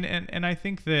 Yeah. I mean, and I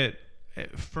think that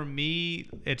for me,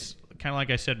 it's kind of like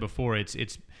I said before. It's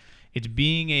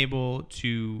being able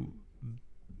to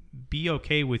be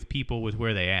okay with people with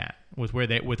where they at, with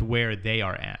where they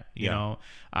are at. You know,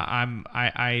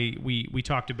 we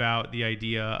talked about the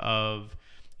idea of,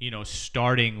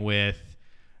 starting with,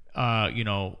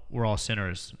 we're all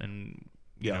sinners, and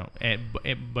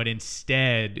but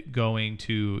instead going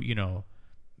to,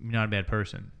 you're not a bad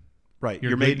person. Right.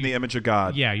 You're made in the image of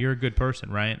God. Yeah, you're a good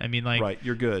person, right? I mean, like, right,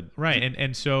 you're good. Right.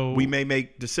 And so we may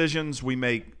make decisions, we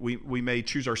may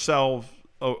choose ourselves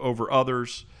over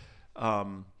others. I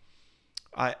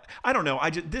don't know.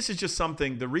 This is just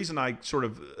something. The reason I sort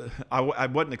of I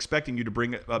wasn't expecting you to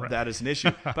bring up that as an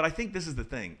issue, but I think this is the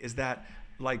thing, is that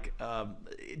like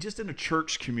just in a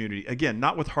church community, again,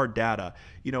 not with hard data.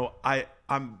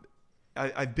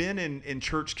 I've been in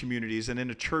church communities and in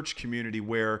a church community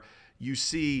where you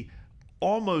see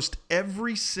almost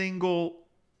every single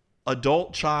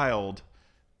adult child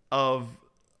of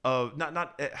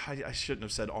I shouldn't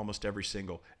have said almost every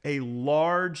single, a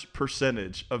large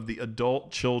percentage of the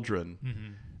adult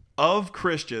children of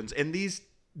Christians, and these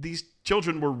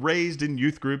children were raised in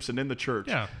youth groups and in the church.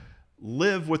 Yeah.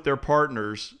 Live with their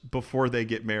partners before they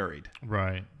get married.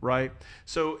 Right.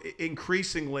 So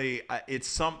increasingly,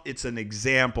 it's an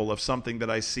example of something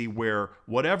that I see where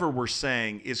whatever we're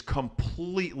saying is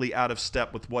completely out of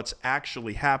step with what's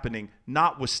actually happening,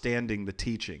 notwithstanding the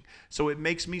teaching. So it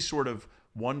makes me sort of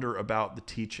wonder about the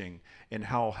teaching and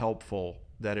how helpful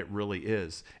that it really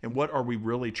is, and what are we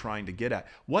really trying to get at?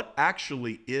 What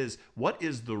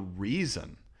is the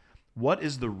reason? What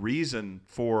is the reason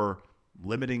for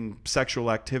limiting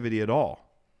sexual activity at all?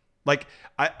 Like,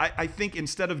 I think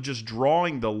instead of just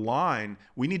drawing the line,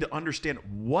 we need to understand,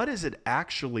 what is it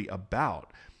actually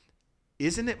about?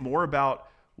 Isn't it more about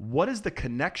what is the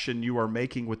connection you are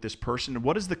making with this person, and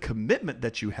what is the commitment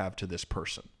that you have to this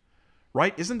person?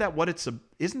 Right? Isn't that what it's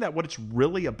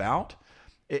really about?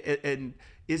 And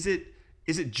is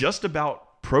it just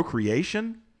about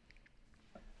procreation?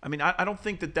 I mean, I don't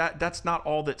think that's not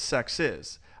all that sex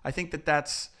is. I think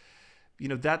that's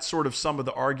sort of some of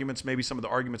the arguments, maybe some of the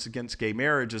arguments against gay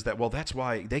marriage is that, well, that's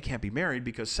why they can't be married,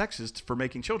 because sex is for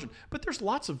making children. But there's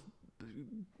lots of,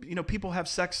 people have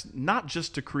sex not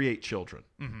just to create children,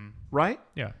 right?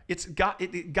 Yeah. It's God.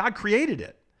 God created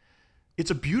it.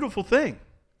 It's a beautiful thing,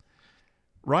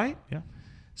 right? Yeah.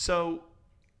 So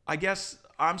I guess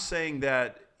I'm saying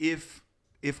that if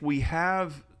we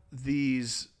have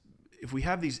these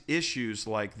issues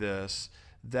like this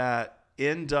that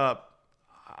end up,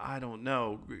 I don't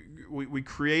know, we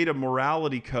create a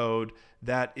morality code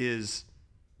that is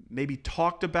maybe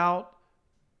talked about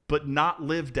but not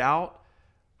lived out,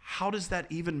 how does that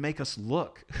even make us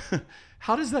look?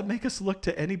 How does that make us look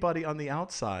to anybody on the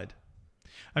outside?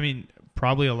 I mean,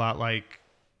 probably a lot like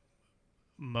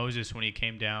Moses when he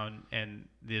came down and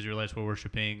the Israelites were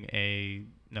worshiping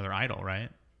another idol, right?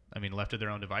 I mean, left to their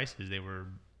own devices,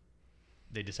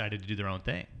 they decided to do their own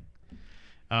thing.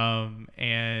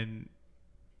 And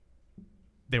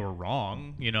they were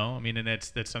wrong, I mean, and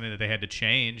that's something that they had to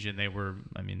change,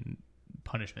 and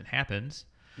punishment happens.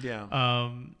 Yeah.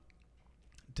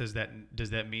 Does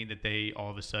that mean that they all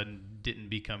of a sudden didn't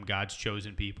become God's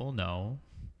chosen people? No.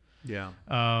 Yeah.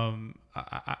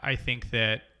 I think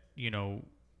that,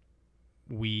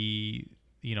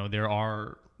 there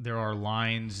are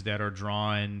lines that are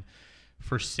drawn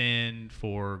for sin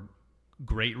for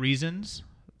great reasons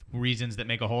that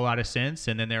make a whole lot of sense,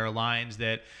 and then there are lines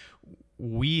that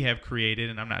we have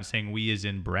created, and I'm not saying we as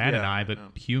in Brad and I, but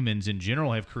humans in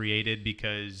general have created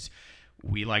because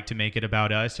we like to make it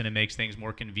about us, and it makes things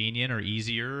more convenient or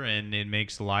easier, and it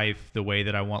makes life the way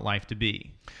that I want life to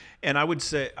be. And I would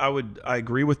say I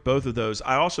agree with both of those.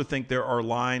 I also think there are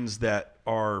lines that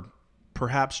are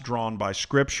perhaps drawn by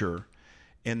Scripture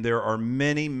and there are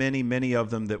many, many, many of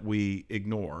them that we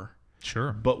ignore.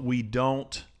 Sure. But we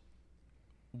don't.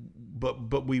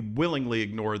 But we willingly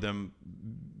ignore them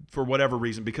for whatever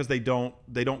reason, because they don't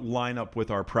line up with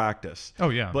our practice. Oh,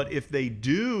 yeah. But if they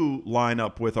do line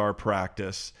up with our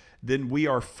practice, then we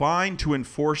are fine to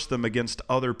enforce them against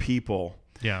other people.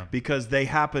 Yeah. Because they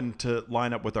happen to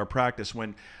line up with our practice.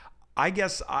 When I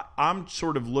guess I'm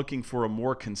sort of looking for a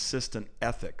more consistent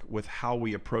ethic with how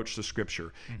we approach the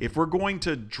Scripture. Mm-hmm. If we're going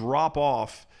to drop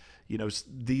off,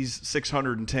 these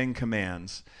 610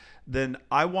 commands, then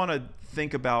I want to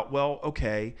think about, well,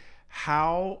 okay,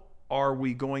 how are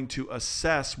we going to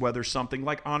assess whether something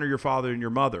like honor your father and your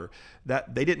mother,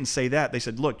 that they didn't say that. They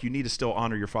said, look, you need to still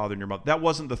honor your father and your mother. That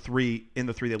wasn't the three they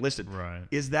listed. Right.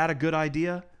 Is that a good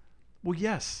idea? Well,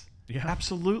 yes,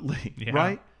 absolutely. Yeah.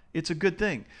 Right. It's a good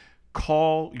thing.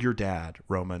 Call your dad,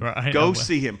 Roman. Right, Go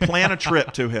see him. Plan a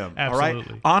trip to him. All right.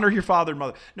 Honor your father and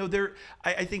mother. No,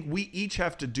 I think we each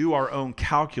have to do our own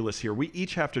calculus here. We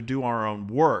each have to do our own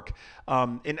work.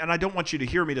 And I don't want you to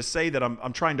hear me to say that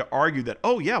I'm trying to argue that,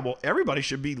 oh yeah, well, everybody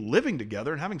should be living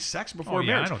together and having sex before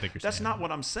marriage. I don't think you're That's saying not that.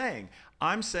 what I'm saying.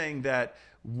 I'm saying that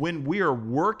when we are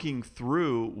working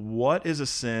through what is a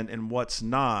sin and what's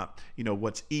not,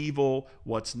 what's evil,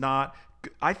 what's not,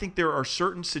 I think there are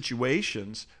certain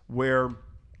situations where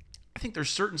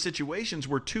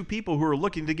two people who are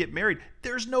looking to get married,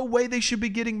 there's no way they should be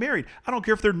getting married. I don't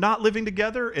care if they're not living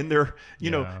together and they're,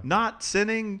 not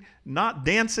sinning, not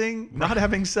dancing, not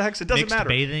having sex. It doesn't matter.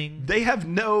 Bathing. They have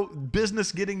no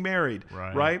business getting married,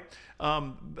 right?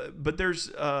 But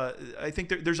I think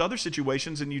there's other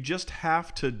situations, and you just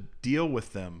have to deal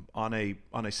with them on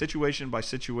a situation by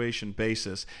situation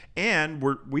basis. And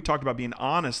we talked about being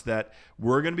honest that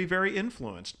we're going to be very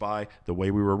influenced by the way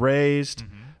we were raised,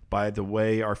 by the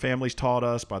way our families taught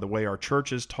us, by the way our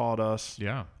churches taught us.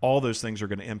 Yeah, all those things are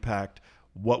going to impact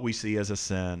what we see as a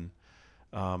sin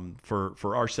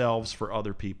for ourselves, for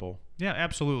other people. Yeah,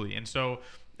 absolutely. And so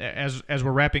as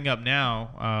we're wrapping up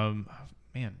now,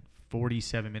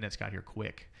 47 minutes got here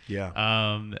quick.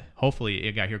 Yeah. Hopefully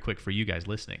it got here quick for you guys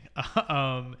listening.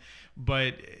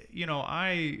 But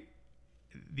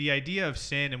the idea of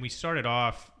sin, and we started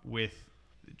off with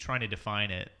trying to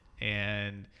define it,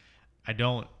 and I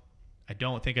don't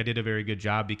think I did a very good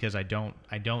job, because I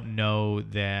don't know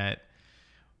that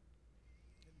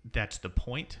that's the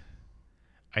point.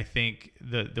 I think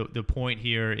the point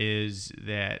here is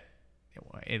that,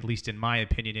 at least in my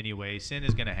opinion anyway, sin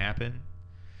is going to happen.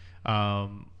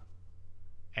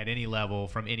 At any level,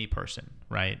 from any person,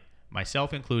 right?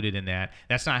 Myself included in that.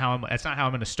 That's not how I'm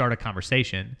going to start a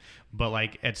conversation. But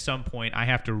like at some point, I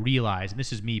have to realize, and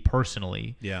this is me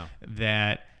personally,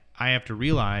 that I have to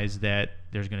realize that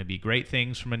there's going to be great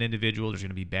things from an individual. There's going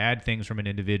to be bad things from an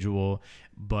individual.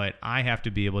 But I have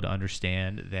to be able to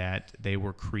understand that they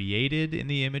were created in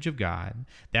the image of God.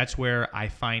 That's where I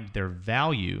find their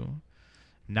value.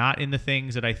 Not in the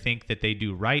things that I think that they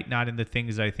do right, not in the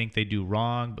things that I think they do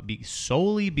wrong, but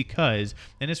solely because,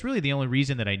 and it's really the only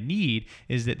reason that I need,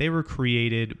 is that they were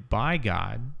created by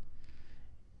God,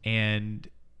 and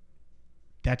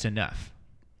that's enough.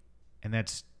 And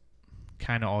that's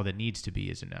kind of all that needs to be,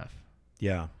 is enough.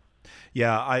 Yeah.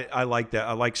 Yeah, I like that.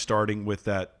 I like starting with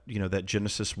that, that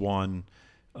Genesis 1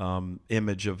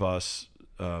 image of us,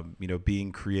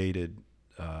 being created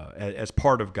as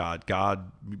part of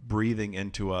God breathing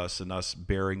into us and us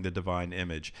bearing the divine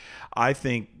image. I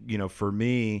think, for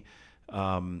me,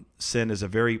 sin is a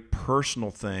very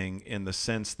personal thing, in the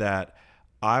sense that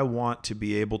I want to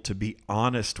be able to be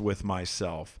honest with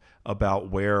myself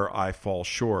about where I fall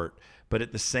short. But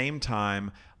at the same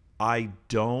time, I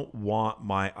don't want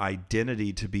my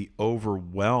identity to be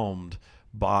overwhelmed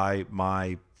by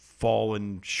my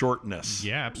fallen shortness.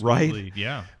 Yeah, absolutely. Right?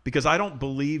 Yeah. Because I don't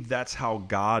believe that's how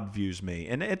God views me.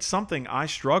 And it's something I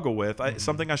struggle with.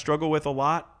 Something I struggle with a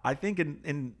lot, I think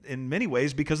in many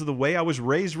ways, because of the way I was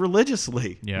raised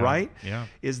religiously, right? Yeah.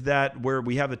 Is that where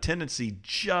we have a tendency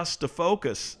just to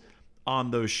focus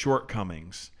on those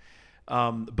shortcomings.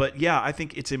 But yeah, I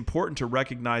think it's important to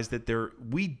recognize that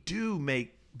we do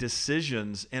make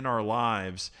decisions in our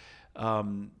lives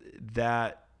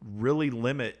that really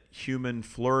limit human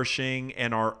flourishing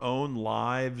and our own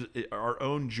lives, our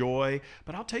own joy.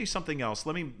 But I'll tell you something else.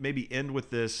 Let me maybe end with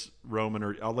this, Roman,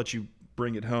 or I'll let you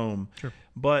bring it home. Sure.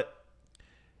 But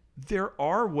there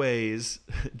are ways,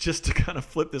 just to kind of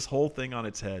flip this whole thing on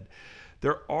its head,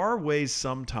 there are ways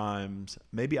sometimes,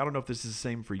 maybe, I don't know if this is the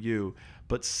same for you,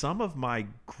 but some of my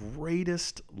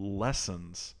greatest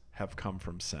lessons have come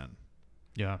from sin.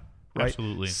 Yeah. Right?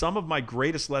 Absolutely. Some of my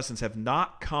greatest lessons have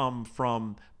not come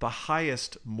from the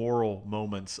highest moral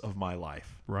moments of my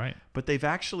life. Right. But they've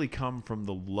actually come from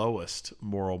the lowest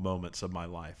moral moments of my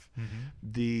life.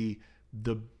 The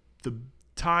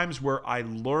times where I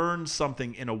learned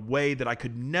something in a way that I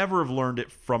could never have learned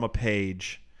it from a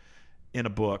page in a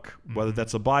book, whether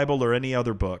that's a Bible or any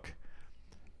other book.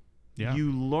 Yeah.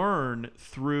 You learn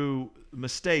through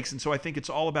mistakes. And so I think it's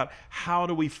all about how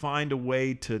do we find a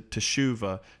way to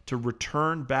teshuva, to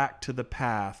return back to the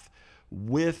path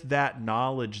with that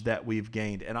knowledge that we've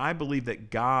gained. And I believe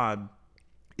that God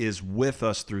is with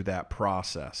us through that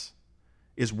process,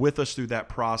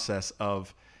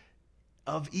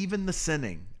 of even the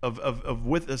sinning, of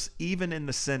with us even in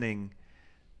the sinning,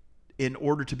 in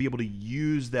order to be able to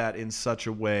use that in such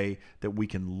a way that we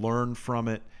can learn from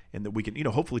it and that we can,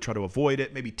 hopefully try to avoid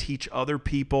it, maybe teach other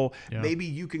people. Yeah. Maybe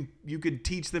you could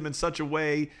teach them in such a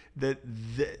way that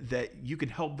you can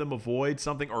help them avoid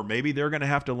something, or maybe they're going to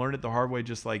have to learn it the hard way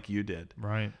just like you did.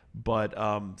 Right. But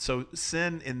so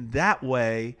sin in that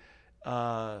way,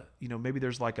 maybe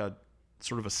there's like a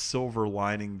sort of a silver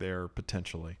lining there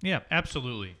potentially. Yeah,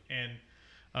 absolutely. And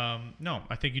no,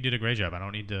 I think you did a great job. I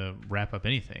don't need to wrap up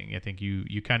anything. I think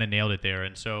you kind of nailed it there.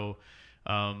 And so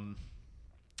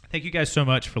thank you guys so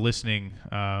much for listening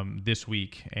this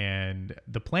week. And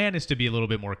the plan is to be a little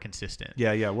bit more consistent.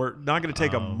 Yeah. We're not going to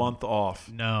take a month off.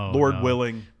 No. Lord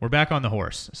willing. We're back on the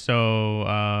horse.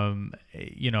 So,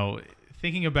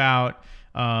 thinking about,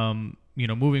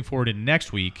 moving forward in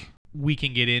next week, we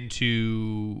can get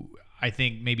into, I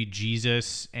think, maybe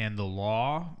Jesus and the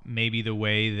law, maybe the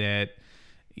way that,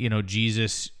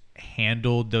 Jesus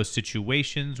handled those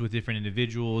situations with different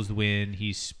individuals when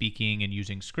he's speaking and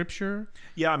using scripture.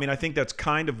 Yeah, I mean, I think that's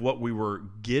kind of what we were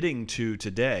getting to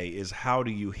today, is how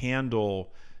do you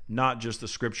handle not just the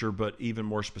scripture, but even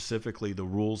more specifically the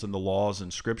rules and the laws in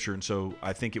scripture. And so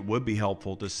I think it would be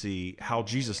helpful to see how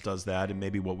Jesus does that and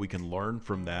maybe what we can learn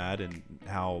from that and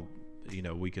how,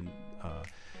 we can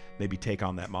maybe take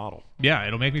on that model. Yeah,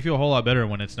 it'll make me feel a whole lot better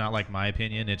when it's not like my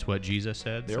opinion, it's what Jesus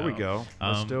said. There we go.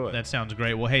 Let's do it. That sounds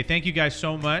great. Well, hey, thank you guys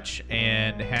so much,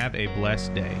 and have a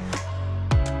blessed day.